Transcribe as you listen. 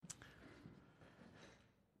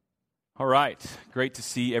All right, great to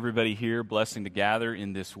see everybody here. Blessing to gather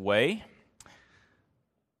in this way.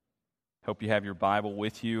 Hope you have your Bible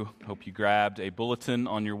with you. Hope you grabbed a bulletin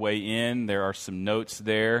on your way in. There are some notes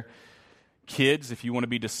there. Kids, if you want to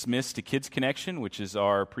be dismissed to Kids Connection, which is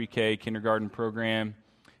our pre-K kindergarten program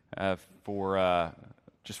for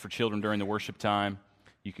children during the worship time,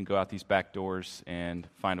 you can go out these back doors and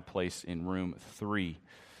find a place in room 3.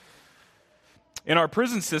 In our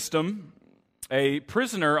prison system, a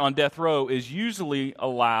prisoner on death row is usually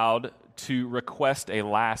allowed to request a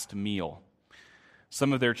last meal.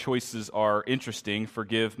 Some of their choices are interesting.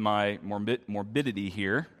 Forgive my morbidity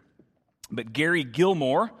here. But Gary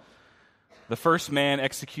Gilmore, the first man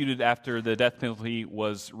executed after the death penalty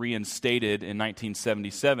was reinstated in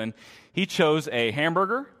 1977, he chose a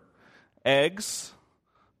hamburger, eggs,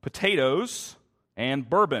 potatoes, and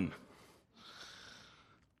bourbon.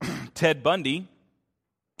 Ted Bundy,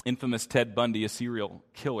 infamous Ted Bundy, a serial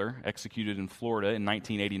killer executed in Florida in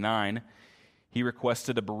 1989, he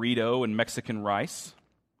requested a burrito and Mexican rice.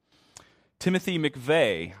 Timothy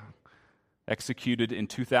McVeigh, executed in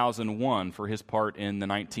 2001 for his part in the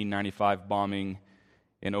 1995 bombing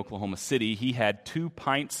in Oklahoma City, he had 2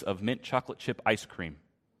 pints of mint chocolate chip ice cream.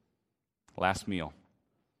 Last meal.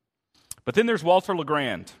 But then there's Walter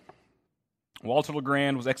LeGrand. Walter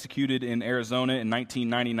LeGrand was executed in Arizona in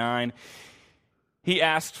 1999. He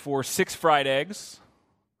asked for 6 fried eggs,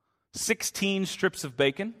 16 strips of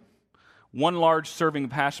bacon, 1 large serving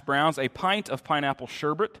of hash browns, a pint of pineapple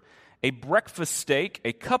sherbet, a breakfast steak,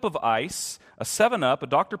 a cup of ice, a 7-Up, a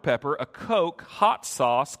Dr. Pepper, a Coke, hot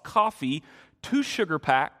sauce, coffee, 2 sugar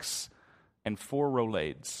packs, and 4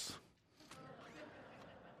 Rolaids.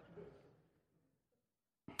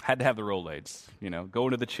 Had to have the Rolaids, go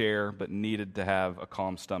into the chair, but needed to have a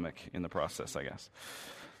calm stomach in the process, I guess.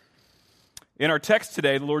 In our text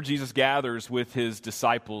today, the Lord Jesus gathers with his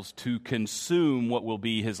disciples to consume what will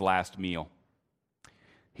be his last meal.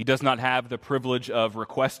 He does not have the privilege of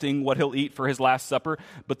requesting what he'll eat for his last supper,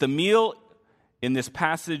 but the meal in this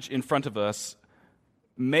passage in front of us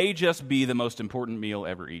may just be the most important meal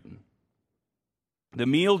ever eaten. The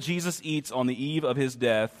meal Jesus eats on the eve of his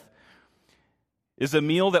death is a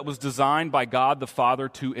meal that was designed by God the Father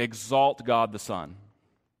to exalt God the Son.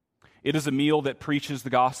 It is a meal that preaches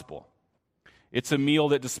the gospel. It's a meal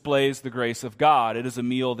that displays the grace of God. It is a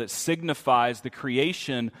meal that signifies the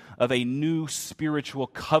creation of a new spiritual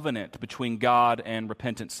covenant between God and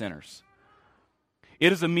repentant sinners.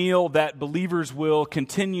 It is a meal that believers will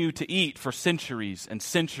continue to eat for centuries and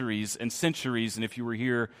centuries and centuries. And if you were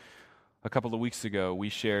here a couple of weeks ago, we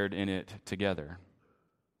shared in it together.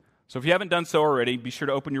 So if you haven't done so already, be sure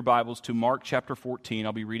to open your Bibles to Mark chapter 14.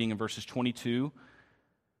 I'll be reading in verses 22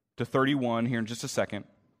 to 31 here in just a second.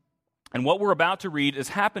 And what we're about to read is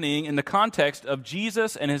happening in the context of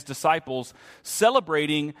Jesus and his disciples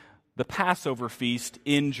celebrating the Passover feast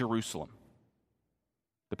in Jerusalem.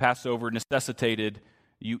 The Passover necessitated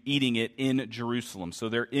you eating it in Jerusalem. So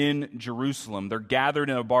they're in Jerusalem. They're gathered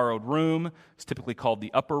in a borrowed room. It's typically called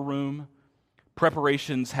the upper room.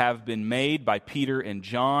 Preparations have been made by Peter and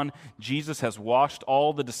John. Jesus has washed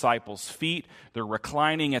all the disciples' feet. They're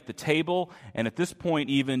reclining at the table. And at this point,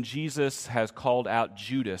 even Jesus has called out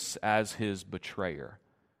Judas as his betrayer.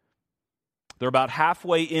 They're about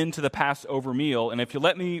halfway into the Passover meal. And if you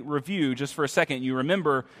let me review just for a second, you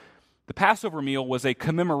remember the Passover meal was a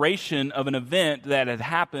commemoration of an event that had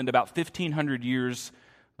happened about 1,500 years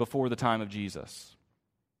before the time of Jesus.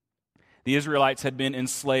 The Israelites had been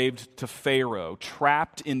enslaved to Pharaoh,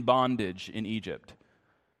 trapped in bondage in Egypt.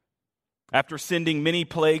 After sending many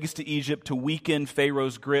plagues to Egypt to weaken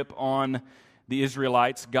Pharaoh's grip on the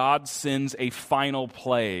Israelites, God sends a final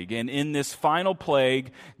plague. And in this final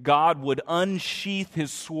plague, God would unsheath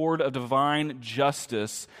his sword of divine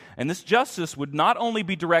justice. And this justice would not only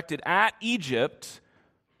be directed at Egypt,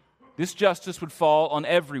 this justice would fall on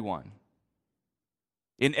everyone.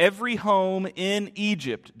 In every home in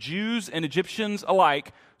Egypt, Jews and Egyptians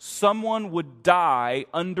alike, someone would die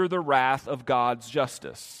under the wrath of God's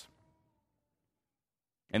justice.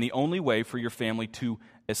 And the only way for your family to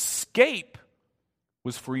escape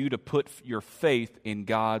was for you to put your faith in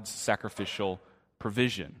God's sacrificial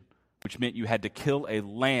provision, which meant you had to kill a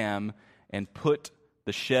lamb and put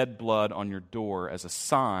the shed blood on your door as a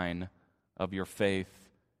sign of your faith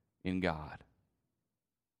in God.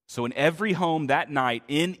 So in every home that night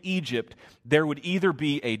in Egypt, there would either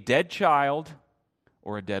be a dead child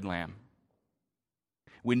or a dead lamb.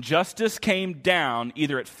 When justice came down,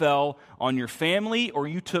 either it fell on your family or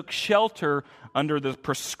you took shelter under the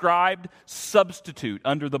prescribed substitute,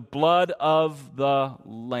 under the blood of the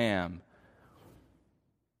Lamb.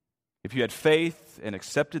 If you had faith and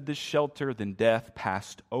accepted this shelter, then death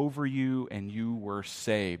passed over you and you were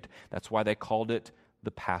saved. That's why they called it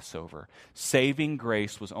the Passover. Saving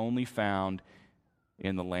grace was only found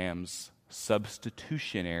in the Lamb's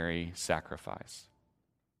substitutionary sacrifice.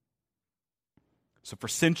 So for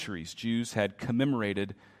centuries, Jews had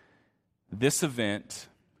commemorated this event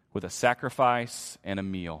with a sacrifice and a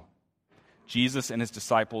meal. Jesus and his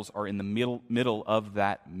disciples are in the middle of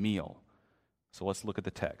that meal. So let's look at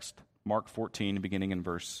the text. Mark 14, beginning in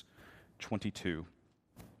verse 22.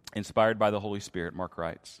 Inspired by the Holy Spirit, Mark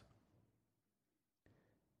writes,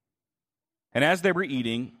 "And as they were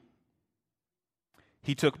eating,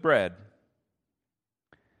 he took bread,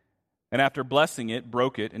 and after blessing it,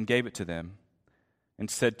 broke it and gave it to them, and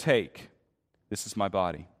said, 'Take, this is my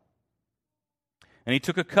body.' And he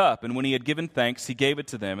took a cup, and when he had given thanks, he gave it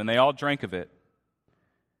to them, and they all drank of it.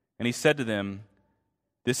 And he said to them,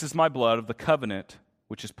 'This is my blood of the covenant,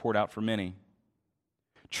 which is poured out for many.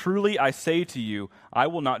 Truly I say to you, I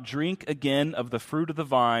will not drink again of the fruit of the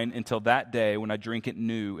vine until that day when I drink it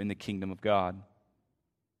new in the kingdom of God.'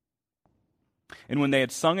 And when they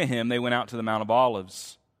had sung a hymn, they went out to the Mount of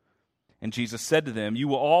Olives. And Jesus said to them, 'You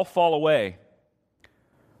will all fall away,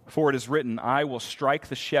 for it is written, I will strike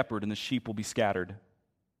the shepherd, and the sheep will be scattered.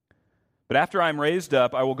 But after I am raised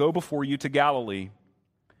up, I will go before you to Galilee.'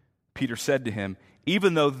 Peter said to him,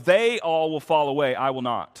 'Even though they all will fall away, I will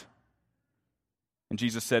not.' And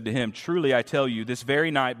Jesus said to him, 'Truly I tell you, this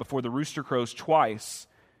very night before the rooster crows twice,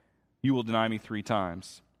 you will deny me 3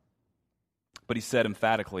 times. But he said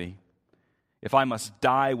emphatically, 'If I must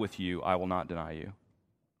die with you, I will not deny you.'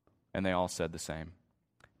 And they all said the same."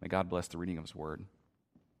 May God bless the reading of his word.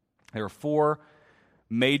 There are 4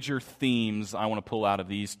 major themes I want to pull out of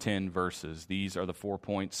these 10 verses. These are the 4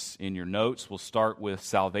 points in your notes. We'll start with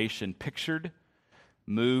salvation pictured,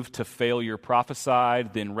 move to failure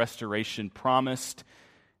prophesied, then restoration promised,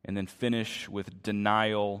 and then finish with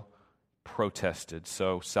denial protested.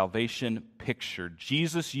 So salvation pictured.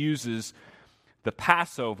 Jesus uses the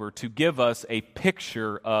Passover to give us a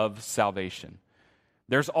picture of salvation.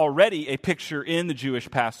 There's already a picture in the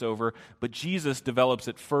Jewish Passover, but Jesus develops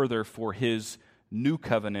it further for his new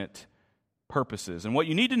covenant purposes. And what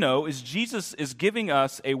you need to know is Jesus is giving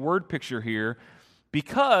us a word picture here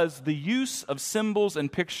because the use of symbols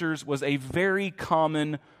and pictures was a very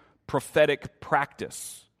common prophetic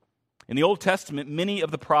practice. In the Old Testament, many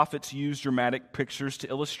of the prophets used dramatic pictures to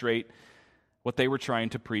illustrate what they were trying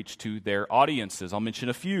to preach to their audiences. I'll mention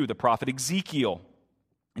a few. The prophet Ezekiel.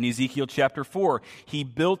 In Ezekiel chapter 4, he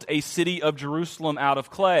built a city of Jerusalem out of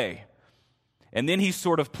clay. And then he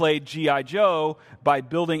sort of played G.I. Joe by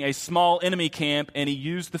building a small enemy camp, and he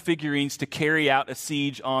used the figurines to carry out a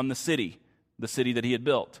siege on the city that he had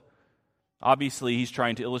built. Obviously, he's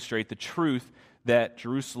trying to illustrate the truth that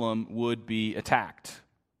Jerusalem would be attacked.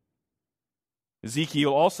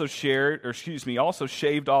 Ezekiel also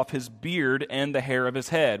shaved off his beard and the hair of his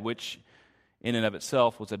head, which in and of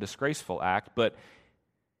itself was a disgraceful act, but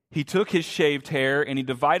he took his shaved hair and he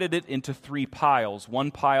divided it into 3 piles.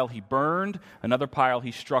 One pile he burned, another pile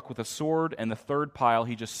he struck with a sword, and the third pile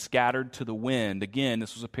he just scattered to the wind. Again,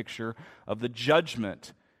 this was a picture of the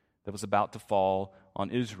judgment that was about to fall on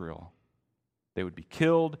Israel. They would be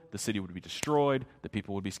killed, the city would be destroyed, the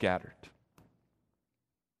people would be scattered.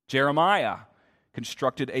 Jeremiah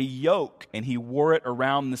constructed a yoke and he wore it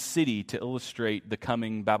around the city to illustrate the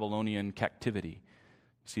coming Babylonian captivity.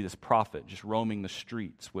 You see this prophet just roaming the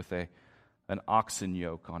streets with an oxen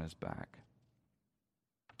yoke on his back.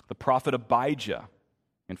 The prophet Abijah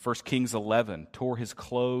in 1 Kings 11 tore his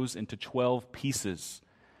clothes into 12 pieces,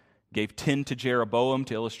 gave 10 to Jeroboam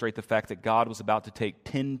to illustrate the fact that God was about to take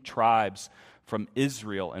 10 tribes from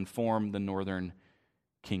Israel and form the northern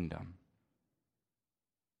kingdom.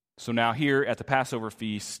 So now here at the Passover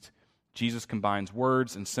feast, Jesus combines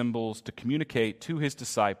words and symbols to communicate to his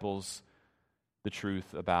disciples the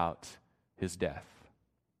truth about his death.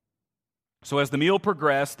 So as the meal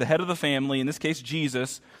progressed, the head of the family, in this case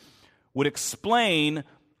Jesus, would explain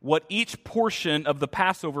what each portion of the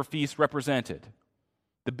Passover feast represented.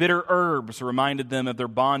 The bitter herbs reminded them of their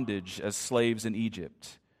bondage as slaves in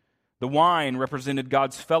Egypt. The wine represented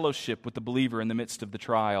God's fellowship with the believer in the midst of the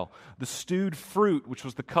trial. The stewed fruit, which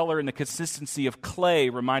was the color and the consistency of clay,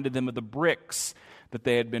 reminded them of the bricks that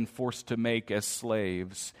they had been forced to make as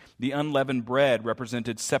slaves. The unleavened bread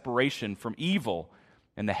represented separation from evil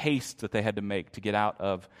and the haste that they had to make to get out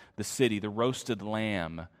of the city. The roasted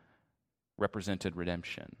lamb represented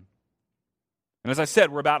redemption. And as I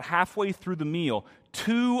said, we're about halfway through the meal.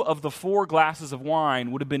 2 of the 4 glasses of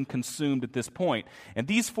wine would have been consumed at this point. And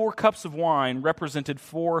these 4 cups of wine represented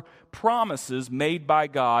 4 promises made by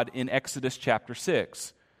God in Exodus chapter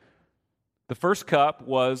 6. The first cup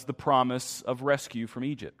was the promise of rescue from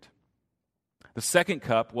Egypt. The second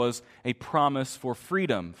cup was a promise for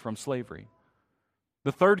freedom from slavery.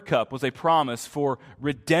 The third cup was a promise for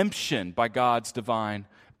redemption by God's divine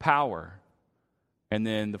power. And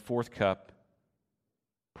then the fourth cup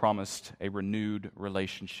promised a renewed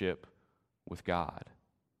relationship with God.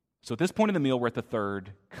 So at this point in the meal, we're at the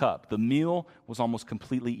third cup. The meal was almost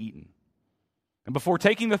completely eaten. And before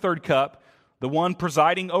taking the third cup, the one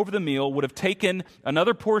presiding over the meal would have taken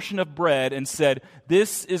another portion of bread and said,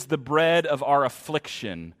 "This is the bread of our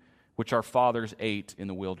affliction, which our fathers ate in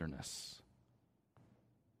the wilderness."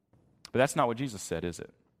 But that's not what Jesus said, is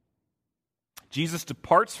it? Jesus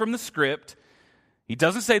departs from the script. He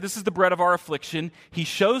doesn't say, "This is the bread of our affliction." He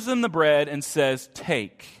shows them the bread and says,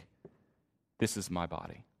 "Take, this is my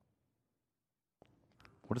body."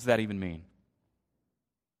 What does that even mean?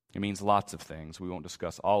 It means lots of things. We won't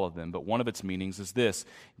discuss all of them, but one of its meanings is this.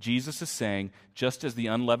 Jesus is saying, just as the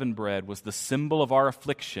unleavened bread was the symbol of our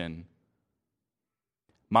affliction,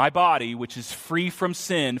 my body, which is free from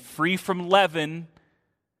sin, free from leaven,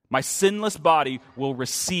 my sinless body will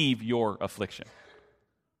receive your affliction.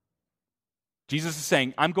 Jesus is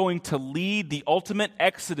saying, I'm going to lead the ultimate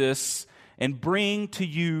exodus and bring to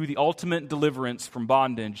you the ultimate deliverance from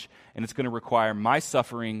bondage, and it's going to require my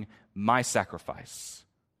suffering, my sacrifice.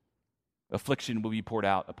 Affliction will be poured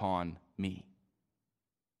out upon me.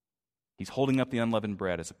 He's holding up the unleavened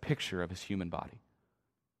bread as a picture of his human body.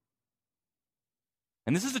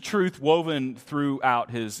 And this is a truth woven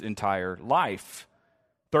throughout his entire life.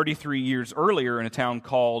 33 years earlier, in a town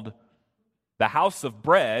called the House of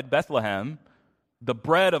Bread, Bethlehem, the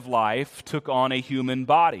bread of life took on a human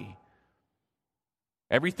body.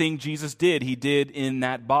 Everything Jesus did, he did in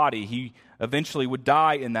that body. He eventually would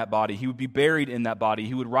die in that body. He would be buried in that body.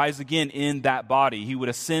 He would rise again in that body. He would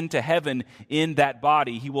ascend to heaven in that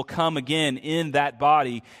body. He will come again in that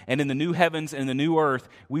body. And in the new heavens and the new earth,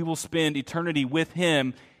 we will spend eternity with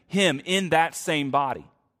him in that same body.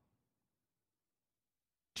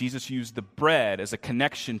 Jesus used the bread as a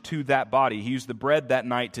connection to that body. He used the bread that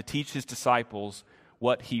night to teach his disciples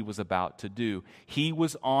what he was about to do. He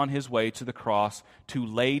was on his way to the cross to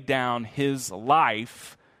lay down his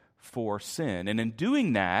life for sin. And in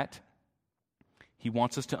doing that, he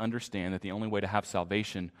wants us to understand that the only way to have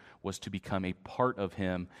salvation was to become a part of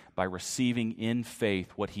him by receiving in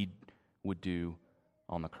faith what he would do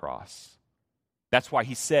on the cross. That's why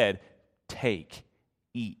he said, "Take,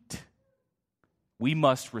 eat." We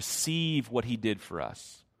must receive what he did for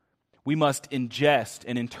us. We must ingest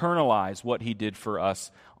and internalize what he did for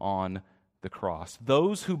us on the cross.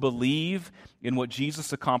 Those who believe in what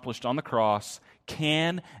Jesus accomplished on the cross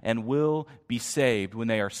can and will be saved. When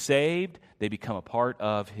they are saved, they become a part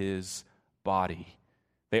of his body.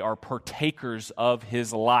 They are partakers of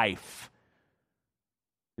his life.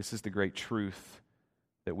 This is the great truth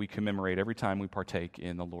that we commemorate every time we partake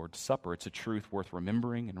in the Lord's Supper. It's a truth worth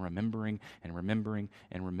remembering and remembering and remembering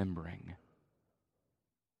and remembering.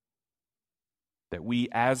 That we,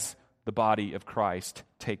 as the body of Christ,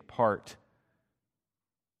 take part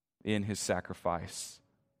in his sacrifice.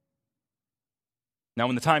 Now,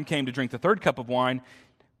 when the time came to drink the third cup of wine,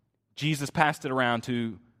 Jesus passed it around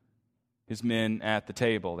to his men at the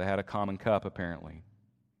table. They had a common cup, apparently.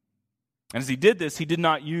 And as he did this, he did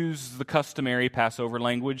not use the customary Passover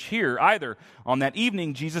language here either. On that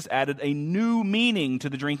evening, Jesus added a new meaning to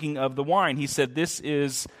the drinking of the wine. He said, "This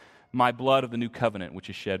is my blood of the new covenant, which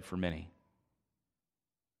is shed for many."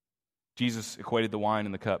 Jesus equated the wine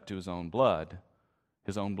in the cup to his own blood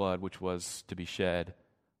which was to be shed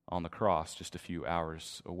on the cross just a few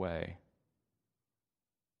hours away.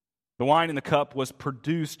 The wine in the cup was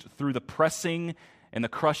produced through the pressing and the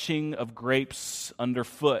crushing of grapes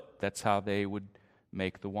underfoot. That's how they would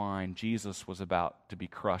make the wine. Jesus was about to be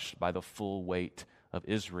crushed by the full weight of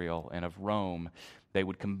Israel and of Rome. They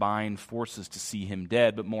would combine forces to see him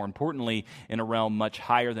dead, but more importantly, in a realm much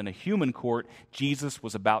higher than a human court, Jesus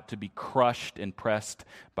was about to be crushed and pressed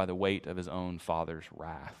by the weight of his own Father's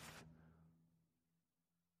wrath.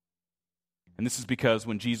 And this is because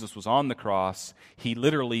when Jesus was on the cross, he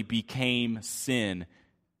literally became sin,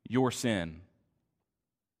 your sin.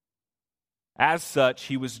 As such,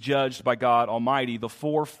 he was judged by God Almighty. The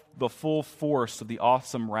full force of the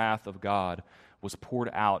awesome wrath of God was poured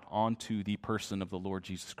out onto the person of the Lord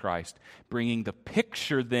Jesus Christ, bringing the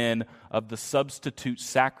picture then of the substitute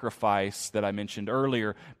sacrifice that I mentioned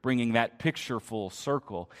earlier, bringing that picture full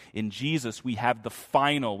circle. In Jesus, we have the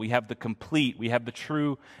final, we have the complete, we have the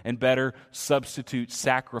true and better substitute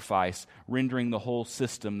sacrifice, rendering the whole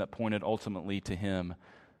system that pointed ultimately to Him.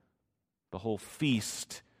 The whole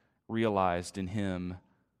feast realized in Him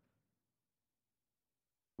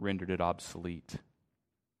rendered it obsolete.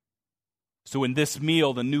 So in this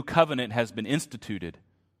meal, the new covenant has been instituted.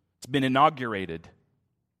 It's been inaugurated.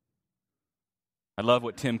 I love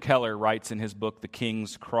what Tim Keller writes in his book, The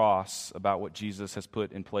King's Cross, about what Jesus has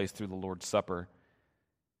put in place through the Lord's Supper.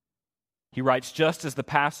 He writes, just as the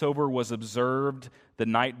Passover was observed the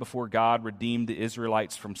night before God redeemed the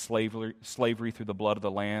Israelites from slavery through the blood of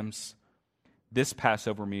the lambs, this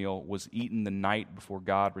Passover meal was eaten the night before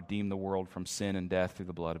God redeemed the world from sin and death through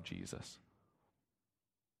the blood of Jesus.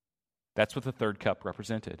 That's what the third cup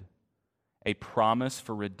represented. A promise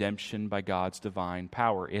for redemption by God's divine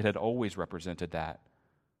power. It had always represented that.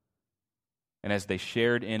 And as they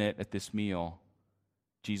shared in it at this meal,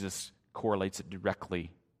 Jesus correlates it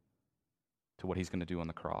directly to what He's going to do on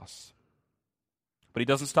the cross. But He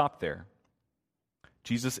doesn't stop there.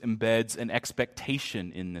 Jesus embeds an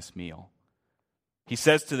expectation in this meal. He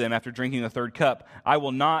says to them after drinking the third cup, I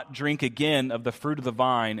will not drink again of the fruit of the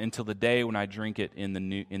vine until the day when I drink it in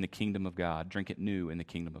the kingdom of God. Drink it new in the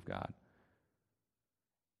kingdom of God.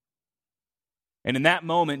 And in that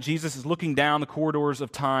moment, Jesus is looking down the corridors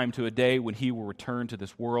of time to a day when He will return to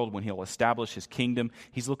this world, when He'll establish His kingdom.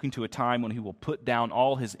 He's looking to a time when He will put down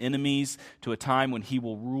all His enemies, to a time when He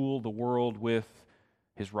will rule the world with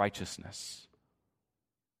His righteousness.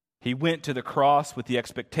 He went to the cross with the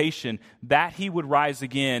expectation that He would rise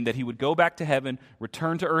again, that He would go back to heaven,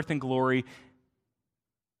 return to earth in glory,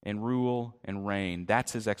 and rule and reign.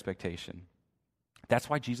 That's His expectation.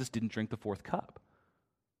 That's why Jesus didn't drink the fourth cup.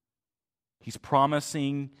 He's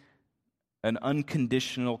promising an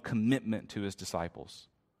unconditional commitment to His disciples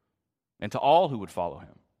and to all who would follow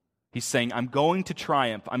Him. He's saying, I'm going to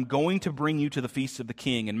triumph. I'm going to bring you to the feast of the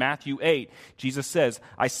King. In Matthew 8, Jesus says,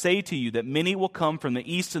 I say to you that many will come from the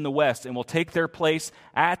east and the west and will take their place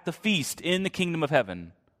at the feast in the kingdom of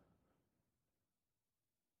heaven.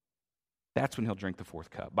 That's when He'll drink the fourth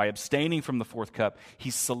cup. By abstaining from the fourth cup,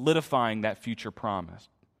 He's solidifying that future promise,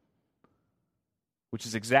 which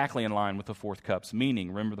is exactly in line with the fourth cup's meaning.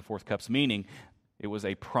 Remember the fourth cup's meaning? It was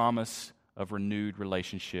a promise of renewed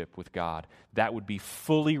relationship with God that would be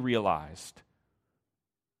fully realized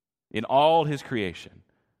in all His creation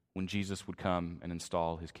when Jesus would come and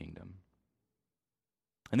install His kingdom.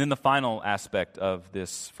 And then the final aspect of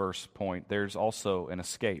this first point, there's also an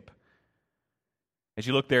escape. As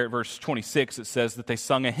you look there at verse 26, it says that they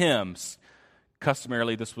sung a hymn.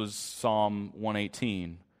 Customarily, this was Psalm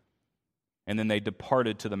 118. And then they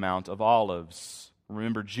departed to the Mount of Olives.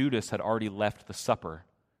 Remember, Judas had already left the supper.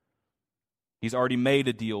 He's already made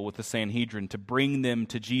a deal with the Sanhedrin to bring them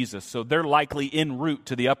to Jesus. So they're likely en route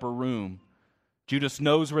to the upper room. Judas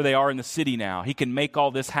knows where they are in the city now. He can make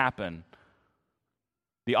all this happen.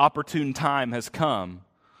 The opportune time has come.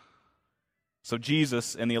 So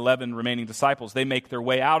Jesus and the 11 remaining disciples, they make their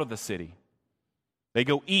way out of the city. They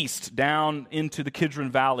go east down into the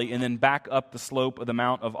Kidron Valley and then back up the slope of the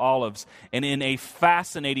Mount of Olives. And in a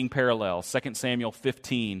fascinating parallel, 2 Samuel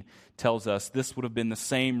 15 tells us this would have been the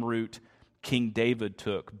same route King David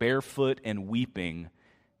took, barefoot and weeping,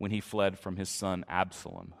 when he fled from his son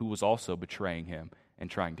Absalom, who was also betraying him and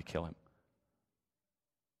trying to kill him.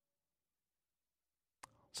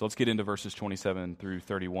 So let's get into verses 27 through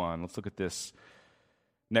 31. Let's look at this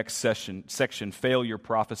next section, failure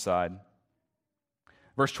prophesied.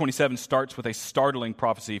 Verse 27 starts with a startling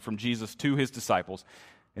prophecy from Jesus to His disciples.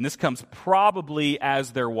 And this comes probably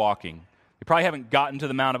as they're walking. They probably haven't gotten to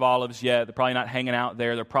the Mount of Olives yet. They're probably not hanging out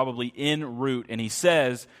there. They're probably en route. And He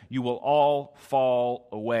says, you will all fall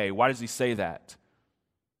away. Why does He say that?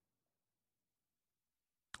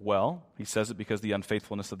 Well, He says it because the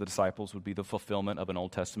unfaithfulness of the disciples would be the fulfillment of an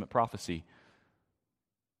Old Testament prophecy.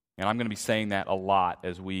 And I'm going to be saying that a lot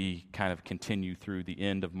as we kind of continue through the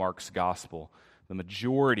end of Mark's gospel. The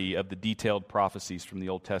majority of the detailed prophecies from the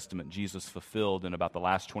Old Testament Jesus fulfilled in about the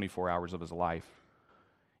last 24 hours of His life.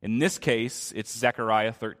 In this case, it's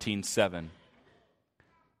Zechariah 13:7.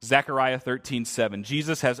 Zechariah 13:7.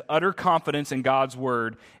 Jesus has utter confidence in God's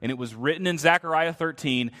word, and it was written in Zechariah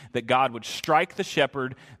 13 that God would strike the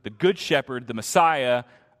shepherd, the good shepherd, the Messiah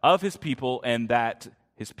of His people, and that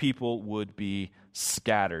His people would be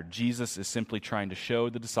scattered. Jesus is simply trying to show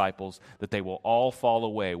the disciples that they will all fall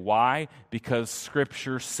away. Why? Because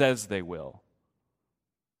Scripture says they will.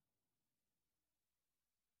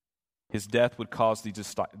 His death would cause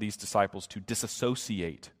these disciples to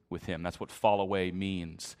disassociate with him. That's what fall away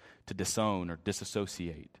means, to disown or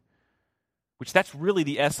disassociate. Which that's really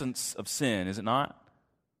the essence of sin, is it not?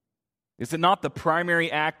 Is it not the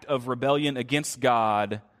primary act of rebellion against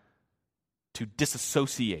God to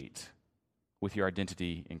disassociate with your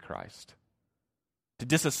identity in Christ? To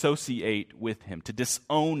disassociate with him, to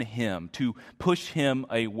disown him, to push him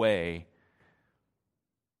away.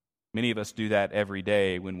 Many of us do that every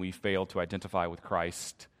day when we fail to identify with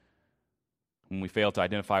Christ. When we fail to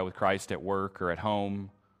identify with Christ at work or at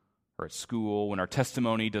home or at school, when our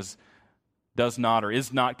testimony does not or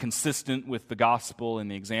is not consistent with the gospel and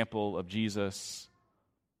the example of Jesus.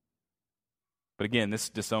 But again, this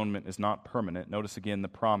disownment is not permanent. Notice again the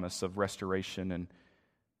promise of restoration and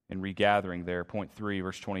regathering there. Point 3,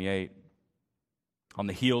 verse 28. On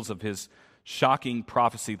the heels of his shocking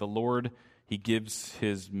prophecy, the Lord, he gives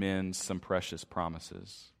his men some precious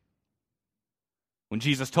promises. When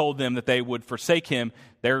Jesus told them that they would forsake him,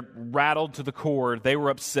 they're rattled to the core. They were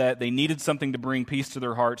upset. They needed something to bring peace to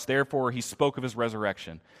their hearts. Therefore, he spoke of his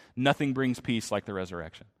resurrection. Nothing brings peace like the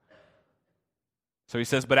resurrection. So he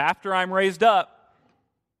says, but after I'm raised up,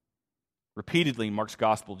 repeatedly in Mark's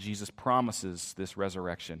gospel, Jesus promises this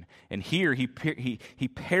resurrection. And here he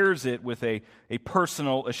pairs it with a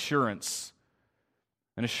personal assurance,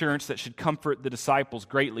 an assurance that should comfort the disciples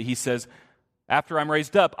greatly. He says, after I'm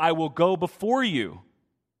raised up, I will go before you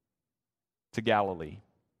to Galilee.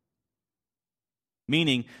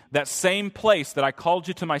 Meaning, that same place that I called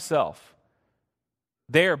you to myself,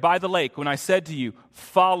 there by the lake, when I said to you,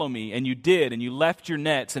 follow me, and you did, and you left your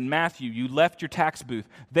nets, and Matthew, you left your tax booth,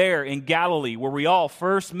 there in Galilee, where we all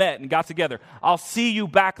first met and got together, I'll see you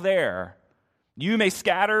back there. You may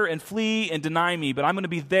scatter and flee and deny me, but I'm going to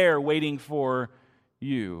be there waiting for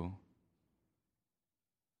you.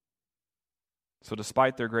 So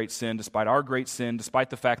despite their great sin, despite our great sin, despite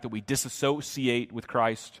the fact that we disassociate with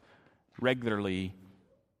Christ regularly,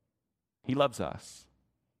 he loves us.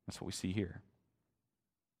 That's what we see here.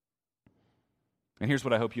 And here's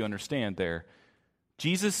what I hope you understand there.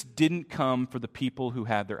 Jesus didn't come for the people who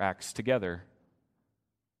had their acts together.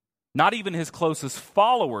 Not even his closest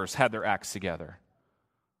followers had their acts together.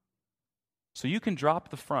 So you can drop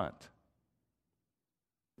the front.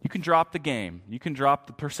 You can drop the game. You can drop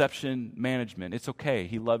the perception management. It's okay.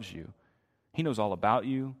 He loves you. He knows all about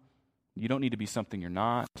you. You don't need to be something you're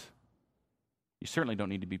not. You certainly don't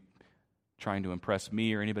need to be trying to impress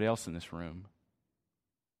me or anybody else in this room.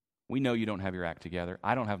 We know you don't have your act together.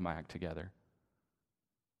 I don't have my act together.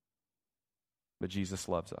 But Jesus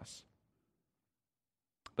loves us.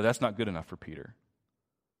 But that's not good enough for Peter.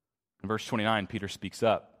 In verse 29, Peter speaks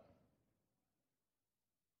up.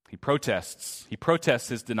 He protests. He protests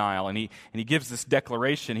his denial, and he gives this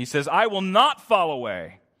declaration. He says, I will not fall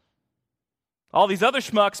away. All these other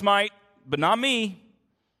schmucks might, but not me.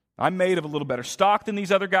 I'm made of a little better stock than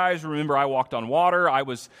these other guys. Remember, I walked on water. I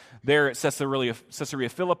was there at Caesarea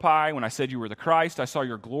Philippi when I said you were the Christ. I saw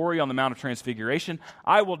your glory on the Mount of Transfiguration.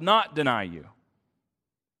 I will not deny you.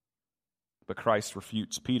 But Christ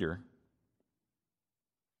refutes Peter.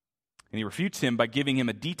 And he refutes him by giving him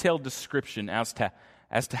a detailed description as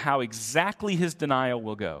to how exactly his denial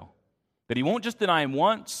will go. That he won't just deny him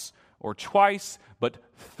once or twice, but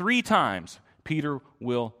 3 times Peter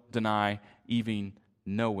will deny even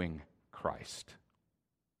knowing Christ.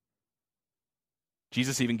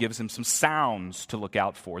 Jesus even gives him some sounds to look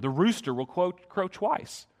out for. The rooster will crow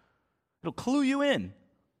twice. It'll clue you in.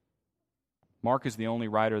 Mark is the only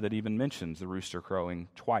writer that even mentions the rooster crowing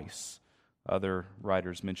twice. Other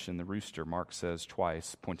writers mention the rooster. Mark says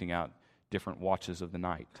twice, pointing out different watches of the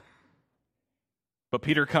night. But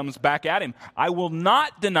Peter comes back at him. I will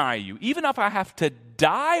not deny you. Even if I have to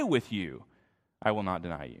die with you, I will not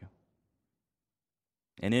deny you.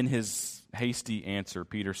 And in his hasty answer,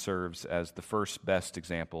 Peter serves as the first best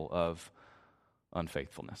example of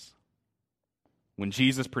unfaithfulness. When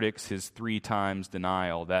Jesus predicts his 3 times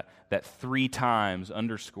denial, that 3 times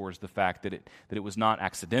underscores the fact that it was not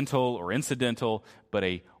accidental or incidental, but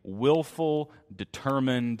a willful,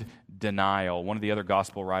 determined denial. One of the other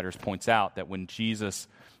gospel writers points out that when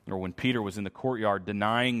Peter was in the courtyard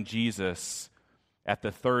denying Jesus, at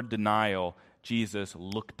the 3rd denial, Jesus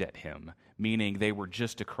looked at him, meaning they were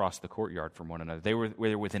just across the courtyard from one another. They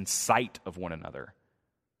were within sight of one another.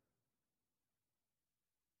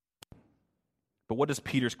 But what does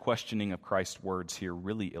Peter's questioning of Christ's words here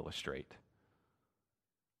really illustrate?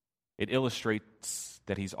 It illustrates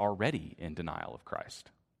that he's already in denial of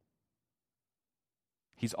Christ.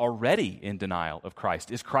 He's already in denial of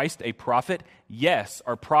Christ. Is Christ a prophet? Yes.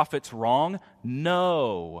 Are prophets wrong?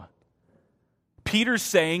 No. Peter's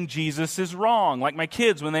saying Jesus is wrong, like my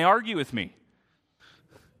kids when they argue with me.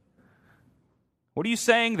 What are you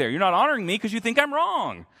saying there? You're not honoring me because you think I'm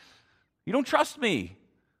wrong. You don't trust me.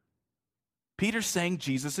 Peter's saying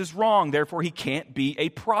Jesus is wrong, therefore he can't be a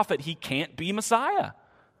prophet. He can't be Messiah.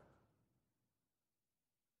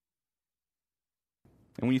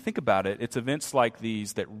 And when you think about it, it's events like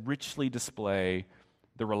these that richly display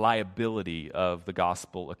the reliability of the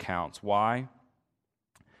gospel accounts. Why?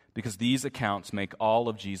 Because these accounts make all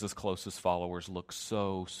of Jesus' closest followers look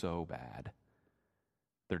so bad.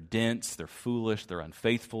 They're dense, they're foolish, they're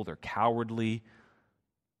unfaithful, they're cowardly.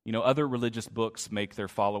 You know, other religious books make their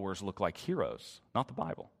followers look like heroes, not the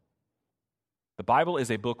Bible. The Bible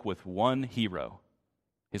is a book with one hero.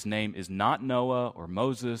 His name is not Noah or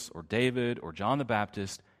Moses or David or John the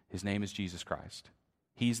Baptist. His name is Jesus Christ.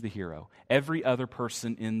 He's the hero. Every other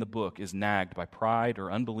person in the book is nagged by pride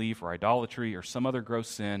or unbelief or idolatry or some other gross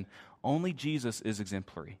sin. Only Jesus is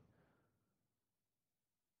exemplary.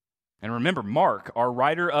 And remember, Mark, our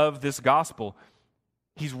writer of this gospel,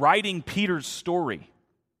 he's writing Peter's story.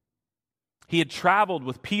 He had traveled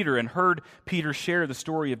with Peter and heard Peter share the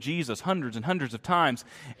story of Jesus hundreds and hundreds of times.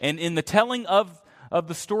 And in the telling of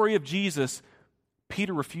the story of Jesus,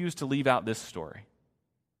 Peter refused to leave out this story.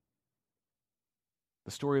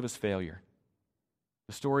 The story of his failure.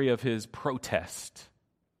 The story of his protest.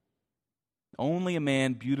 Only a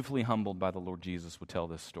man beautifully humbled by the Lord Jesus would tell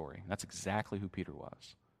this story. That's exactly who Peter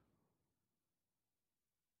was.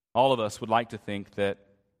 All of us would like to think that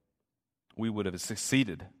we would have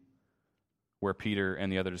succeeded where Peter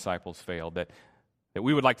and the other disciples failed, that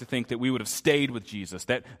we would like to think that we would have stayed with Jesus,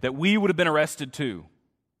 that we would have been arrested too.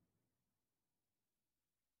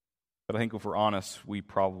 But I think if we're honest, we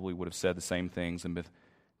probably would have said the same things and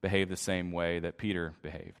behaved the same way that Peter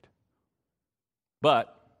behaved.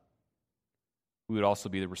 But we would also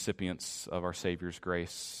be the recipients of our Savior's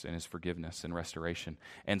grace and His forgiveness and restoration.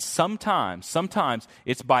 And sometimes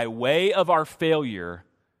it's by way of our failure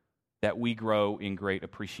that we grow in great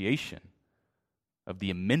appreciation of the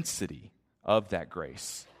immensity of that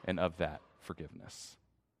grace and of that forgiveness.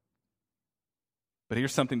 But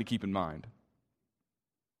here's something to keep in mind.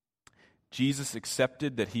 Jesus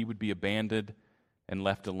accepted that He would be abandoned and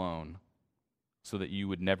left alone so that you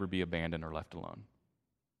would never be abandoned or left alone.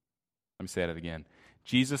 Let me say that again.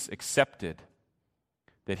 Jesus accepted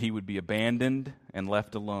that He would be abandoned and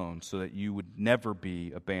left alone so that you would never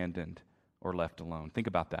be abandoned or left alone. Think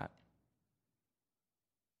about that.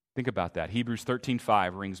 Think about that. Hebrews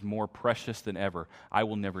 13:5 rings more precious than ever. I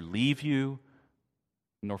will never leave you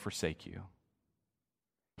nor forsake you.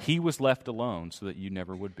 He was left alone so that you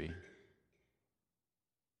never would be.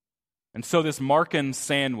 And so this Markan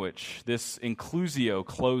sandwich, this inclusio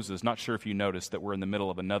closes. Not sure if you noticed that we're in the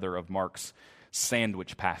middle of another of Mark's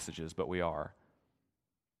sandwich passages, but we are.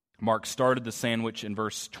 Mark started the sandwich in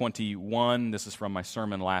verse 21. This is from my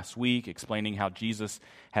sermon last week, explaining how Jesus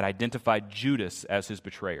had identified Judas as his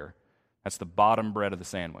betrayer. That's the bottom bread of the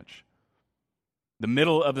sandwich. The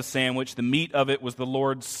middle of the sandwich, the meat of it was the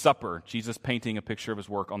Lord's Supper, Jesus painting a picture of His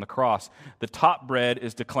work on the cross. The top bread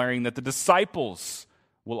is declaring that the disciples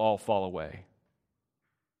will all fall away.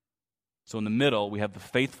 So in the middle, we have the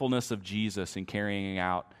faithfulness of Jesus in carrying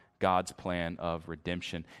out God's plan of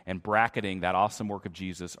redemption. And bracketing that awesome work of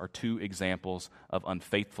Jesus are two examples of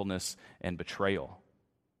unfaithfulness and betrayal.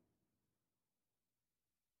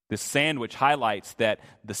 This sandwich highlights that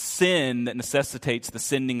the sin that necessitates the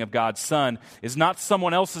sending of God's Son is not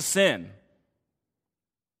someone else's sin.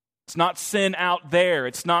 It's not sin out there.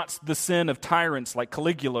 It's not the sin of tyrants like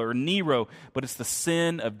Caligula or Nero, but it's the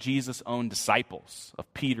sin of Jesus' own disciples,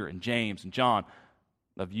 of Peter and James and John,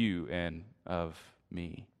 of you and of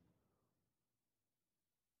me.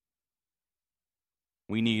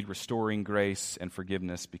 We need restoring grace and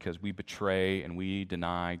forgiveness because we betray and we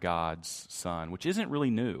deny God's Son, which isn't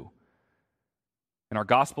really new. In our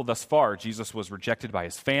gospel thus far, Jesus was rejected by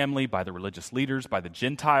His family, by the religious leaders, by the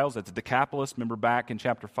Gentiles at the Decapolis. Remember back in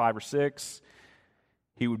chapter 5 or 6?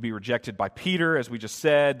 He would be rejected by Peter, as we just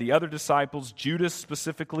said, the other disciples, Judas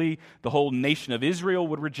specifically. The whole nation of Israel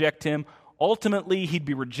would reject Him. Ultimately, He'd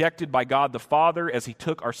be rejected by God the Father as He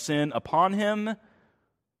took our sin upon Him.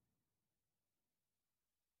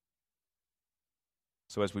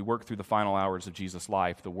 So as we work through the final hours of Jesus'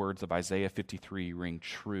 life, the words of Isaiah 53 ring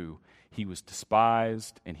true. He was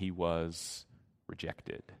despised and He was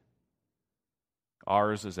rejected.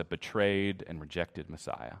 Ours is a betrayed and rejected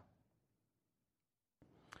Messiah.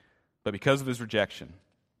 But because of His rejection,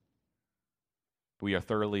 we are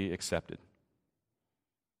thoroughly accepted.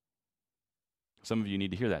 Some of you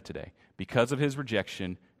need to hear that today. Because of His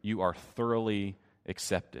rejection, you are thoroughly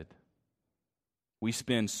accepted. We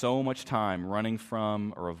spend so much time running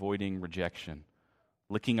from or avoiding rejection,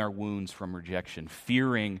 licking our wounds from rejection,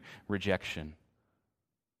 fearing rejection.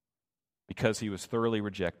 Because he was thoroughly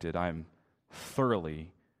rejected, I'm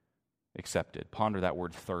thoroughly accepted. Ponder that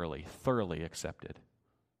word thoroughly. Thoroughly accepted.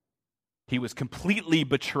 He was completely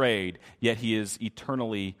betrayed, yet he is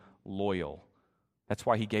eternally loyal. That's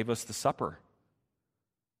why he gave us the supper.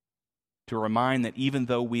 To remind that even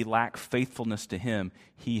though we lack faithfulness to him,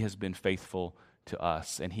 he has been faithful to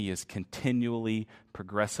us. And he is continually,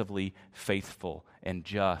 progressively faithful and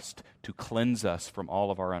just to cleanse us from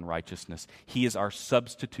all of our unrighteousness. He is our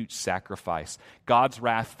substitute sacrifice. God's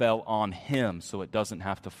wrath fell on him, so it doesn't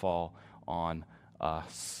have to fall on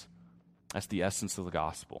us. That's the essence of the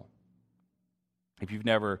gospel. If you've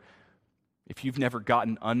never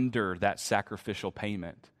gotten under that sacrificial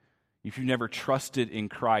payment, if you've never trusted in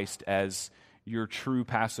Christ as your true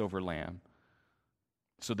Passover lamb,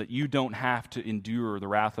 so that you don't have to endure the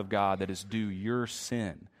wrath of God that is due your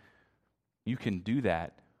sin, you can do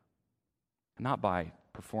that not by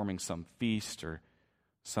performing some feast or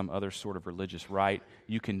some other sort of religious rite.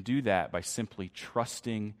 You can do that by simply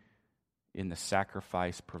trusting in the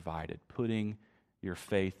sacrifice provided, putting your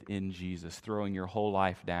faith in Jesus, throwing your whole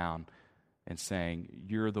life down and saying,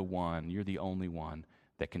 you're the one, you're the only one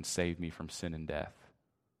that can save me from sin and death.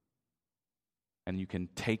 And you can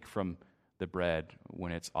take from the bread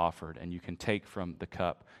when it's offered, and you can take from the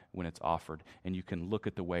cup when it's offered, and you can look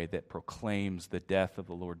at the way that proclaims the death of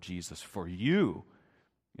the Lord Jesus for you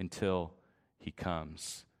until he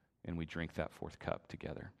comes and we drink that fourth cup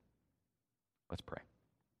together. Let's pray.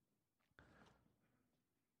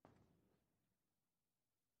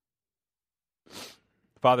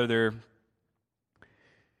 Father,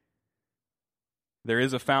 there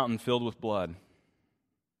is a fountain filled with blood.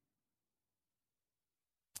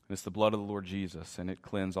 And it's the blood of the Lord Jesus, and it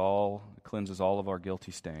cleanses all of our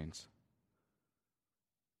guilty stains.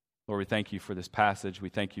 Lord, we thank you for this passage. We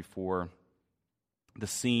thank you for the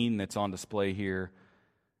scene that's on display here.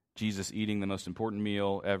 Jesus eating the most important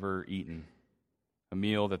meal ever eaten. A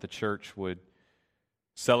meal that the church would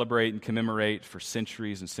celebrate and commemorate for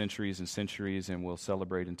centuries and centuries and centuries, and will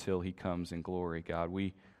celebrate until he comes in glory. God,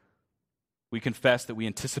 we confess that we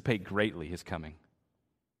anticipate greatly his coming.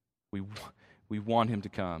 We want him to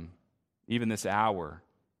come. Even this hour,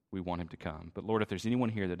 we want him to come. But Lord, if there's anyone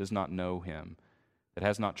here that does not know him, that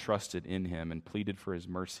has not trusted in him and pleaded for his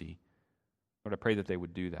mercy, Lord, I pray that they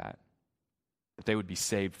would do that they would be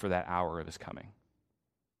saved for that hour of his coming.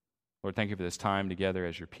 Lord, thank you for this time together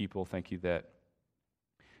as your people. Thank you that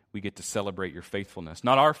we get to celebrate your faithfulness,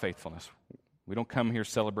 not our faithfulness. We don't come here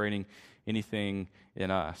celebrating anything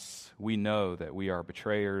in us. We know that we are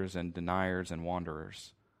betrayers and deniers and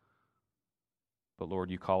wanderers. But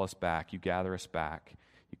Lord, you call us back. You gather us back.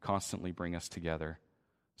 You constantly bring us together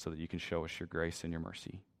so that you can show us your grace and your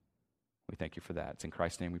mercy. We thank you for that. It's in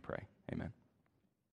Christ's name we pray. Amen.